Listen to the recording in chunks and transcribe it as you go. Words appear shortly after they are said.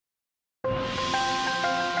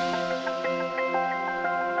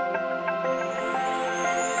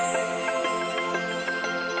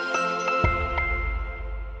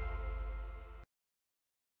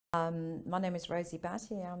My name is Rosie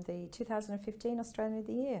Batty. I'm the 2015 Australian of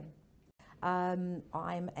the Year. I'm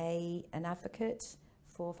an advocate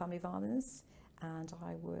for family violence, and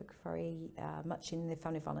I work very much in the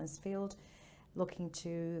family violence field, looking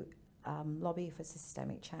to lobby for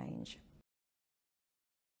systemic change.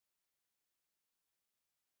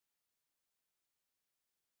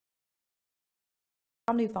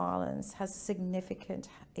 Family violence has a significant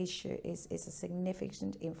issue, is a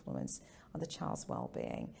significant influence on the child's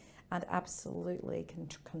well-being, and absolutely can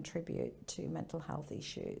contribute to mental health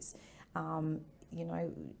issues.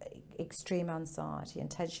 Extreme anxiety,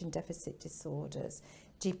 attention deficit disorders,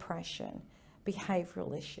 depression,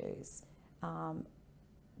 behavioural issues.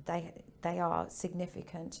 They are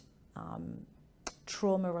significant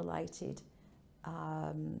trauma-related.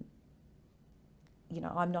 I'm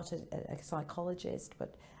not a psychologist,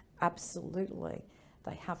 but absolutely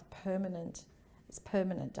they have permanent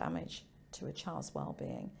damage to a child's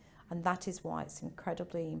well-being. And that is why it's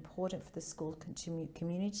incredibly important for the school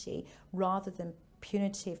community, rather than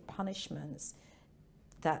punitive punishments,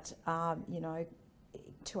 that,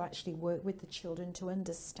 to actually work with the children to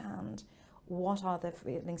understand what are the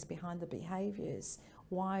feelings behind the behaviours,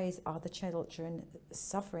 why are the children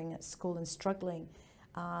suffering at school and struggling.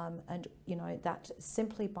 That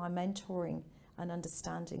simply by mentoring and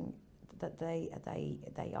understanding that they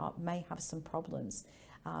may have some problems,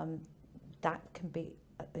 that can be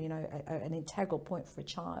an integral point for a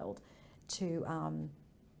child to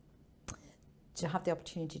have the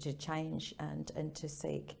opportunity to change and to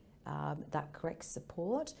seek that correct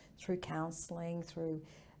support through counselling, through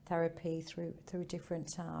therapy, through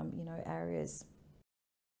different areas.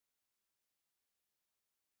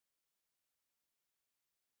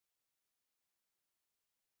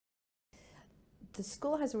 The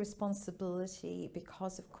school has a responsibility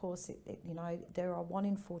because, of course, there are 1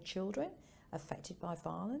 in 4 children affected by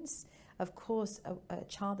violence. Of course, a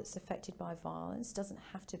child that's affected by violence doesn't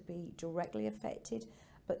have to be directly affected,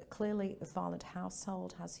 but clearly a violent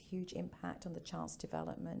household has a huge impact on the child's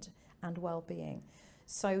development and well-being.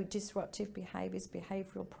 So disruptive behaviours,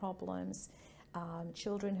 behavioural problems,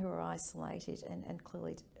 children who are isolated and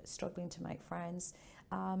clearly struggling to make friends,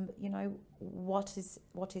 what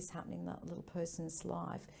is happening in that little person's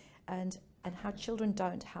life, and how children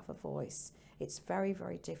don't have a voice. It's very,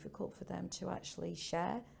 very difficult for them to actually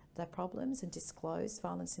share their problems and disclose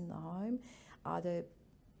violence in the home, either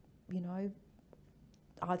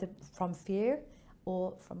from fear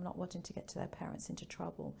or from not wanting to get to their parents into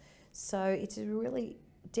trouble. So it's really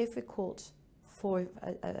difficult for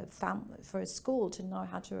a school to know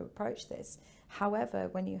how to approach this. However,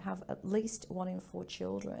 when you have at least 1 in 4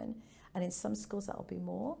 children, and in some schools that will be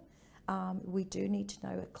more, we do need to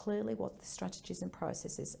know clearly what the strategies and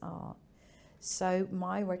processes are. So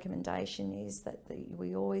my recommendation is that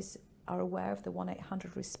we always are aware of the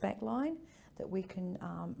 1-800 respect line that we can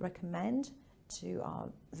recommend to our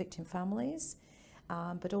victim families,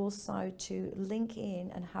 but also to link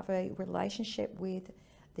in and have a relationship with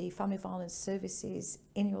the family violence services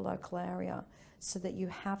in your local area, so that you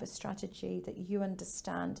have a strategy that you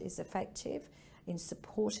understand is effective in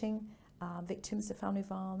supporting victims of family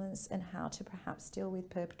violence, and how to perhaps deal with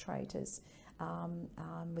perpetrators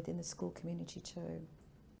within the school community too.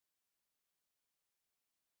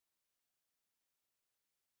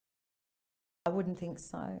 I wouldn't think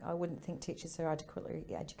so. I wouldn't think teachers are adequately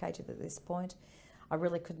educated at this point. I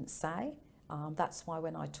really couldn't say. That's why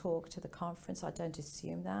when I talk to the conference, I don't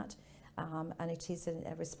assume that. And it is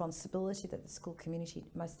a responsibility that the school community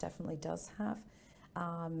most definitely does have,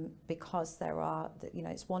 because there are,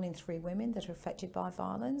 it's 1 in 3 women that are affected by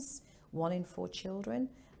violence, 1 in 4 children,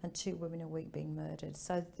 and 2 women a week being murdered.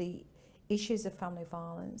 So the issues of family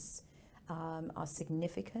violence are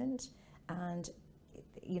significant, and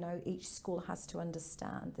each school has to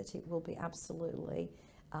understand that it will be absolutely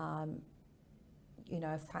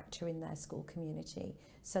a factor in their school community.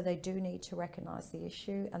 So they do need to recognise the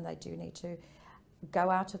issue, and they do need to go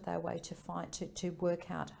out of their way to work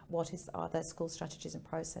out what are their school strategies and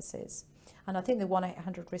processes. And I think the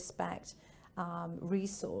 1-800 respect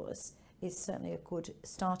resource is certainly a good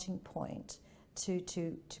starting point to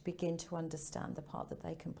begin to understand the part that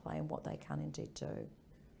they can play and what they can indeed do.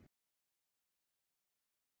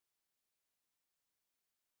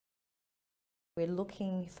 We're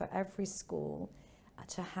looking for every school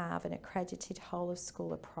to have an accredited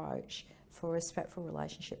whole-of-school approach for respectful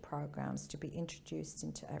relationship programs to be introduced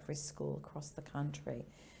into every school across the country.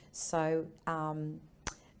 So I'm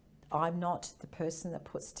not the person that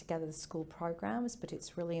puts together the school programs, but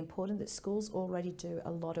it's really important that schools already do a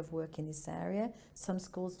lot of work in this area. Some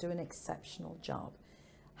schools do an exceptional job.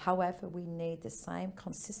 However, we need the same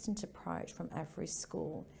consistent approach from every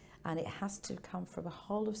school, and it has to come from a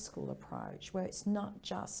whole of school approach where it's not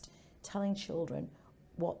just telling children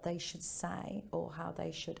what they should say or how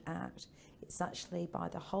they should act. It's actually by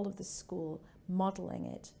the whole of the school modelling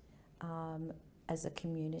it as a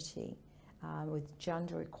community with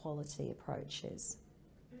gender equality approaches.